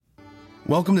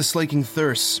Welcome to Slaking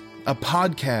Thirsts, a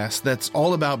podcast that's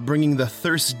all about bringing the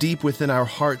thirst deep within our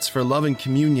hearts for love and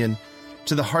communion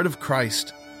to the heart of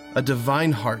Christ, a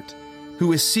divine heart,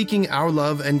 who is seeking our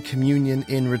love and communion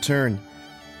in return.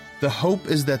 The hope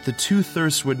is that the two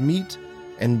thirsts would meet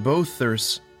and both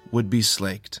thirsts would be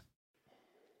slaked.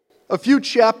 A few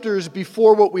chapters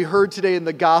before what we heard today in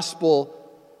the Gospel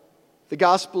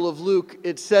of Luke,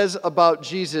 it says about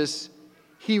Jesus,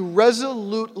 he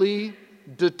resolutely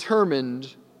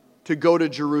determined to go to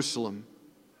Jerusalem.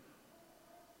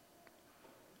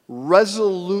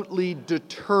 Resolutely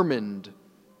determined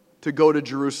to go to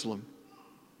Jerusalem.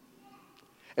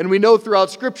 And we know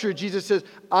throughout Scripture, Jesus says,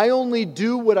 I only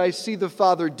do what I see the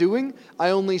Father doing. I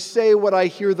only say what I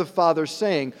hear the Father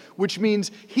saying, which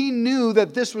means he knew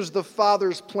that this was the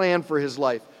Father's plan for his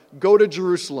life. Go to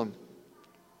Jerusalem.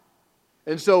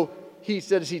 And so he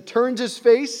says he turns his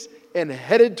face and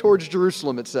headed towards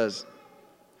Jerusalem, it says.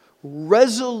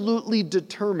 Resolutely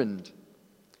determined.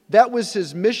 That was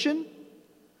his mission.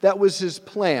 That was his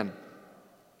plan.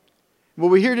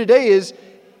 What we hear today is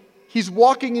he's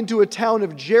walking into a town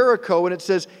of Jericho, and it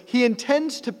says he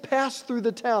intends to pass through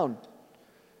the town.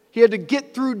 He had to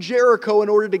get through Jericho in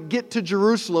order to get to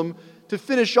Jerusalem to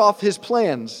finish off his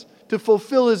plans, to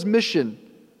fulfill his mission,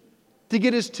 to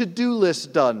get his to-do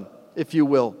list done, if you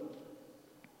will.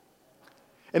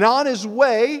 And on his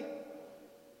way,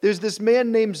 there's this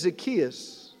man named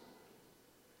Zacchaeus.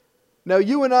 Now,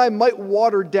 you and I might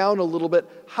water down a little bit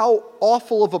how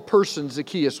awful of a person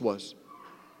Zacchaeus was.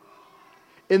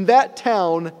 In that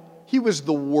town, he was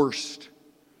the worst.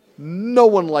 No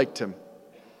one liked him.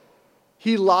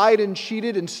 He lied and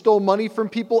cheated and stole money from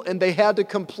people, and they had to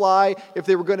comply if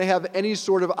they were going to have any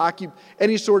sort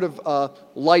of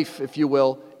life, if you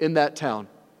will, in that town.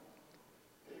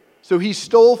 So he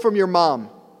stole from your mom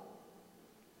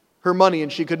her money,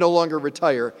 and she could no longer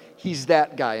retire. He's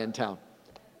that guy in town.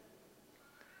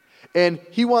 And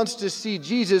he wants to see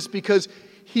Jesus because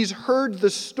he's heard the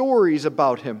stories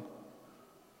about him.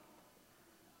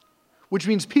 Which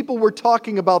means people were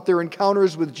talking about their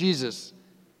encounters with Jesus.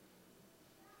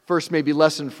 First, maybe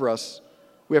lesson for us.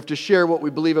 We have to share what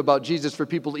we believe about Jesus for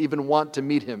people to even want to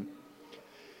meet him.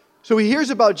 So he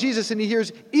hears about Jesus, and he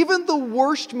hears even the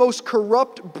worst, most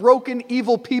corrupt, broken,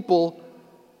 evil people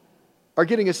are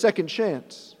getting a second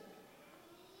chance.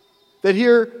 That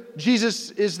here, Jesus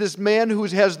is this man who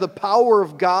has the power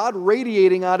of God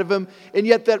radiating out of him, and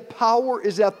yet that power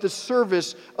is at the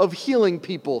service of healing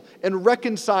people and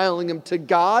reconciling them to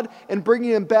God and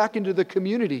bringing them back into the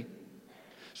community.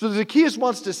 So Zacchaeus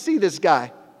wants to see this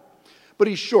guy, but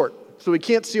he's short, so he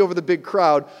can't see over the big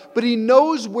crowd, but he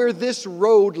knows where this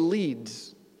road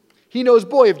leads. He knows,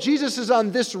 boy, if Jesus is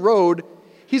on this road,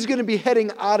 he's going to be heading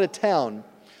out of town.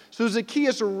 So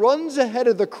Zacchaeus runs ahead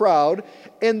of the crowd,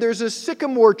 and there's a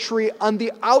sycamore tree on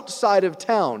the outside of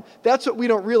town. That's what we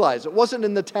don't realize. It wasn't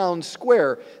in the town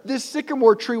square. This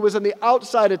sycamore tree was on the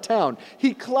outside of town.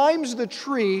 He climbs the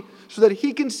tree so that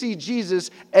he can see Jesus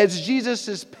as Jesus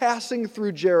is passing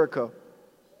through Jericho.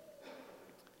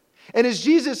 And as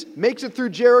Jesus makes it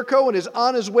through Jericho and is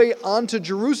on his way onto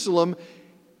Jerusalem,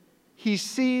 he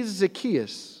sees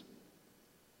Zacchaeus.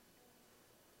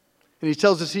 And he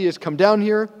tells Zacchaeus, come down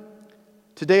here.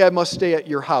 Today I must stay at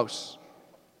your house.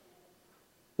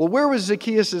 Well, where was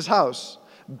Zacchaeus' house?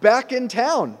 Back in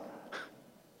town.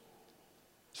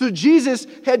 So Jesus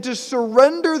had to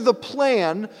surrender the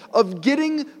plan of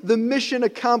getting the mission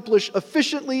accomplished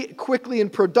efficiently, quickly,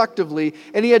 and productively,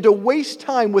 and he had to waste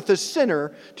time with a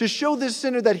sinner to show this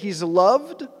sinner that he's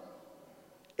loved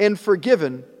and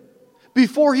forgiven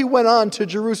before he went on to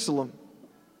Jerusalem.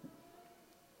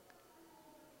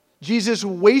 Jesus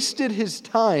wasted his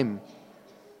time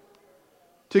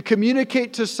to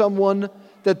communicate to someone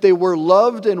that they were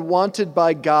loved and wanted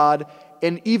by God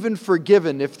and even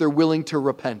forgiven if they're willing to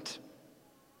repent.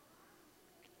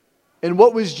 And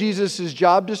what was Jesus'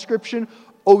 job description?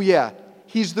 Oh yeah,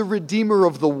 he's the Redeemer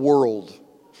of the world.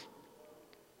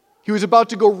 He was about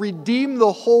to go redeem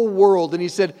the whole world, and he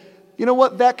said, you know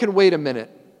what, that can wait a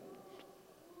minute.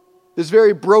 This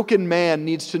very broken man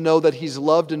needs to know that he's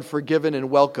loved and forgiven and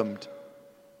welcomed.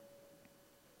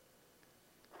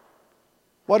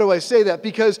 Why do I say that?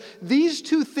 Because these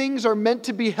two things are meant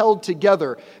to be held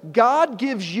together. God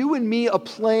gives you and me a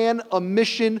plan, a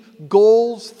mission,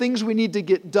 goals, things we need to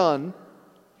get done.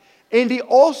 And he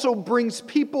also brings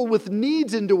people with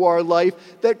needs into our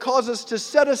life that cause us to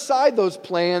set aside those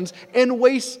plans and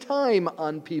waste time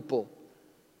on people.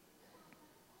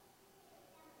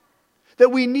 That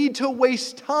we need to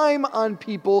waste time on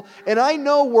people. And I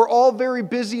know we're all very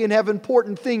busy and have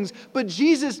important things, but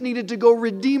Jesus needed to go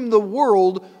redeem the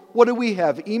world. What do we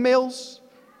have? Emails?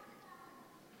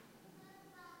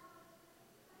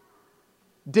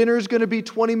 Dinner's going to be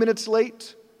 20 minutes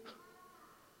late.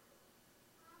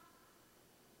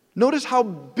 Notice how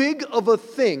big of a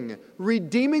thing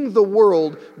redeeming the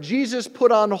world Jesus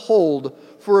put on hold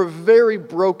for a very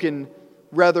broken,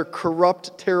 rather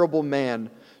corrupt, terrible man,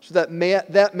 so that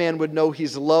that man would know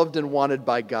he's loved and wanted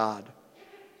by God.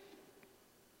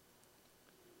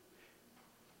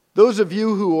 Those of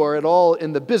you who are at all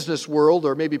in the business world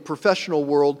or maybe professional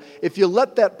world, if you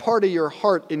let that part of your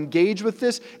heart engage with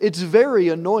this, it's very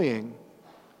annoying.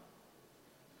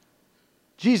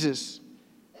 Jesus,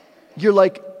 you're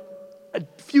like a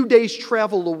few days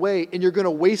travel away and you're going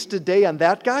to waste a day on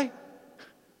that guy?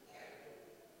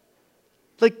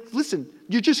 Like, listen,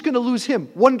 you're just going to lose him.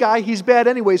 One guy, he's bad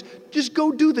anyways. Just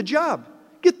go do the job.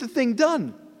 Get the thing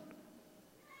done.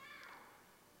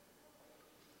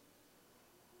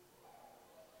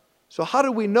 So how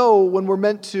do we know when we're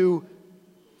meant to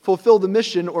fulfill the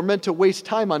mission or meant to waste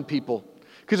time on people?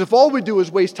 Because if all we do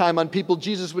is waste time on people,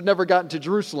 Jesus would never gotten to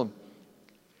Jerusalem.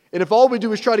 And if all we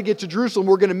do is try to get to Jerusalem,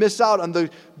 we're going to miss out on the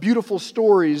beautiful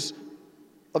stories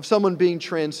of someone being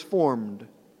transformed.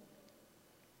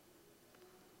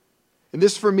 And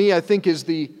this, for me, I think is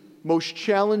the most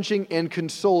challenging and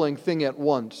consoling thing at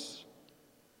once.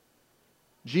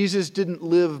 Jesus didn't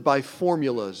live by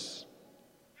formulas.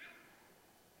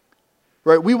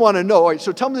 Right? We want to know, all right,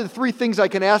 so tell me the 3 things I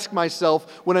can ask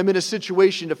myself when I'm in a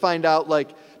situation to find out, like,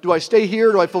 do I stay here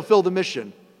or do I fulfill the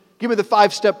mission? Give me the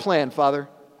 5-step plan, Father.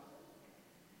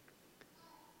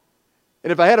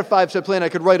 And if I had a 5-step plan, I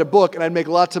could write a book and I'd make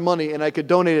lots of money and I could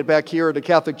donate it back here to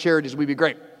Catholic Charities. We'd be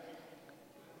great.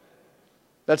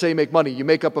 That's how you make money. You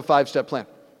make up a 5-step plan.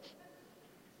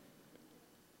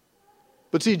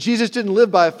 But see, Jesus didn't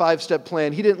live by a 5-step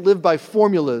plan. He didn't live by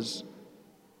formulas.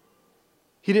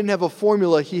 He didn't have a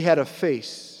formula. He had a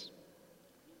face.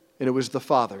 And it was the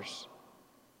Father's.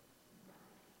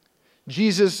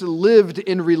 Jesus lived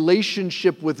in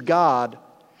relationship with God,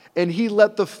 and He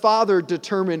let the Father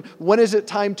determine when is it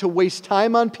time to waste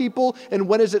time on people and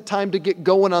when is it time to get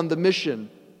going on the mission.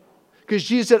 Because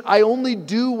Jesus said, I only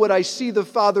do what I see the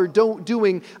Father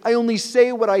doing. I only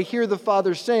say what I hear the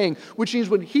Father saying. Which means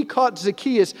when He caught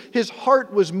Zacchaeus, his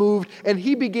heart was moved and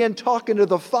he began talking to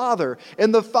the Father.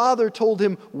 And the Father told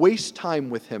him, waste time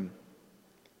with him.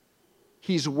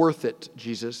 He's worth it,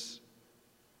 Jesus.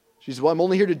 She said, well, I'm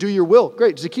only here to do your will.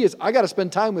 Great, Zacchaeus, I got to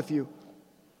spend time with you.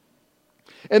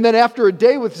 And then after a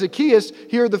day with Zacchaeus,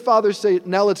 he heard the Father say,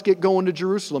 now let's get going to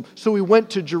Jerusalem. So he went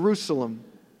to Jerusalem.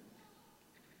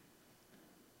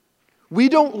 We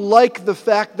don't like the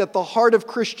fact that the heart of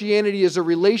Christianity is a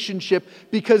relationship,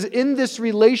 because in this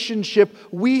relationship,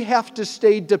 we have to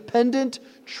stay dependent,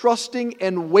 trusting,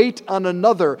 and wait on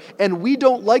another. And we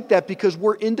don't like that because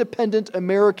we're independent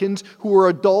Americans who are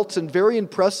adults and very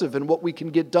impressive in what we can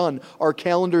get done. Our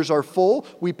calendars are full.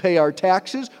 We pay our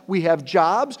taxes. We have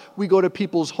jobs. We go to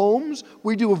people's homes.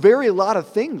 We do a lot of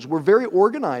things. We're very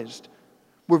organized.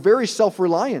 We're very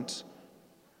self-reliant.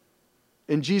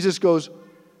 And Jesus goes,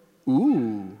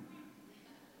 ooh.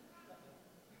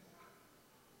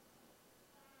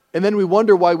 And then we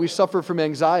wonder why we suffer from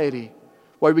anxiety,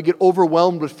 why we get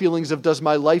overwhelmed with feelings of, does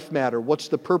my life matter? What's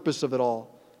the purpose of it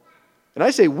all? And I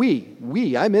say we,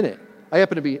 I'm in it. I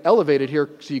happen to be elevated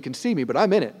here so you can see me, but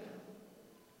I'm in it.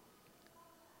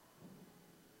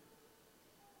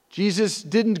 Jesus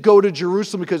didn't go to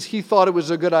Jerusalem because he thought it was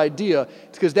a good idea.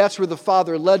 It's because that's where the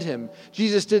Father led him.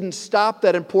 Jesus didn't stop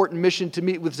that important mission to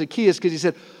meet with Zacchaeus because he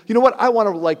said, you know what, I want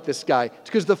to like this guy. It's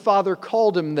because the Father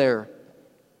called him there.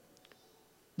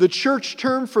 The church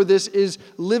term for this is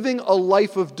living a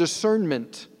life of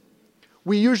discernment.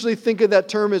 We usually think of that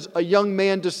term as a young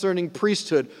man discerning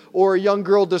priesthood or a young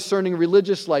girl discerning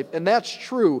religious life, and that's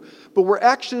true. But we're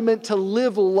actually meant to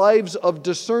live lives of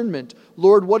discernment.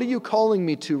 Lord, what are you calling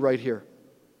me to right here?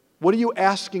 What are you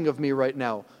asking of me right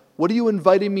now? What are you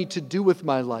inviting me to do with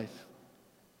my life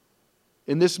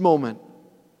in this moment?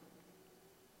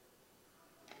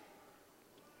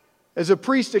 As a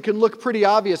priest, it can look pretty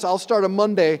obvious. I'll start on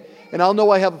Monday, and I'll know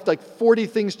I have like 40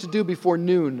 things to do before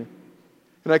noon.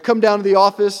 And I come down to the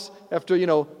office after,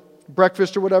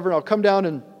 breakfast or whatever, and I'll come down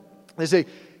and they say,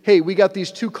 hey, we got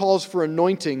these 2 calls for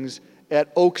anointings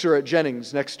at Oaks or at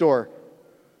Jennings next door.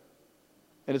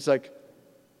 And it's like,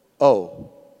 oh,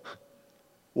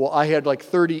 well, I had like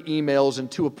 30 emails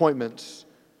and 2 appointments.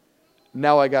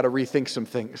 Now I got to rethink some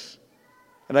things.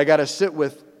 And I got to sit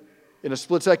with, in a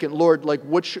split second, Lord, like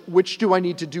which do I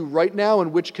need to do right now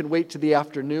and which can wait to the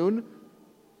afternoon?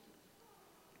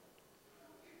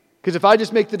 Because if I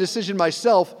just make the decision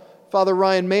myself, Father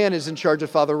Ryan Mann is in charge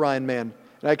of Father Ryan Mann.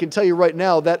 And I can tell you right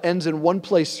now, that ends in one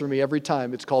place for me every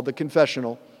time. It's called the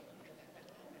confessional.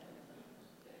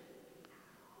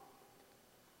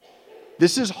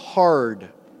 This is hard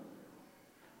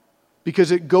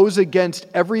because it goes against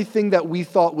everything that we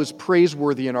thought was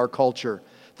praiseworthy in our culture.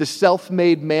 The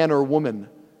self-made man or woman.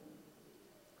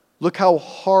 Look how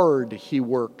hard he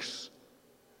works.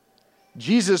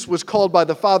 Jesus was called by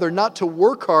the Father not to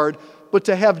work hard, but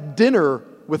to have dinner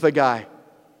with a guy.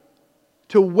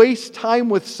 To waste time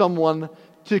with someone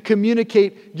to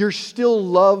communicate you're still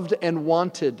loved and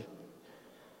wanted,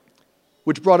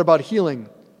 which brought about healing.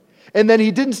 And then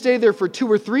he didn't stay there for 2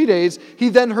 or 3 days. He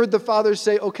then heard the Father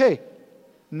say, okay,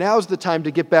 now's the time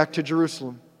to get back to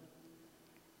Jerusalem.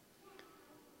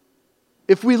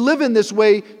 If we live in this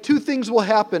way, 2 things will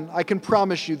happen, I can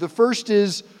promise you. The first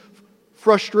is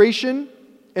frustration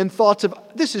and thoughts of,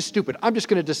 this is stupid, I'm just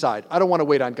going to decide. I don't want to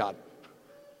wait on God.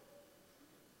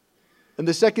 And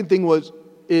the second thing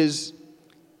is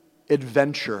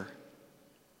adventure.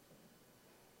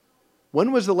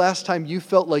 When was the last time you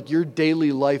felt like your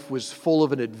daily life was full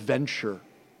of an adventure?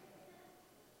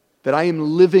 That I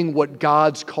am living what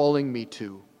God's calling me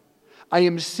to. I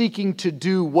am seeking to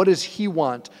do what does He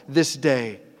want this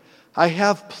day. I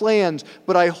have plans,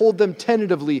 but I hold them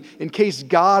tentatively in case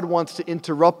God wants to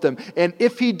interrupt them. And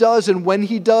if He does and when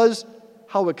He does,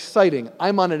 how exciting.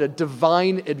 I'm on a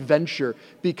divine adventure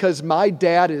because my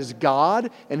dad is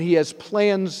God and He has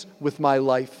plans with my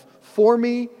life for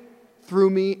me, through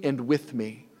me, and with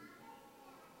me.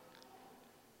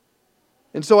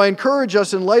 And so I encourage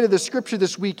us in light of the scripture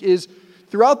this week is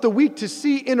throughout the week to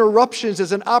see interruptions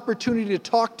as an opportunity to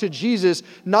talk to Jesus,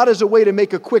 not as a way to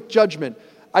make a quick judgment.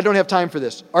 I don't have time for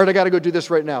this. All right, I got to go do this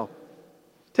right now.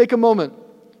 Take a moment.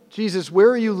 Jesus, where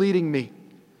are you leading me?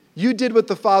 You did what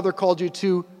the Father called you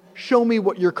to. Show me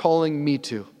what you're calling me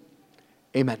to.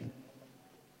 Amen.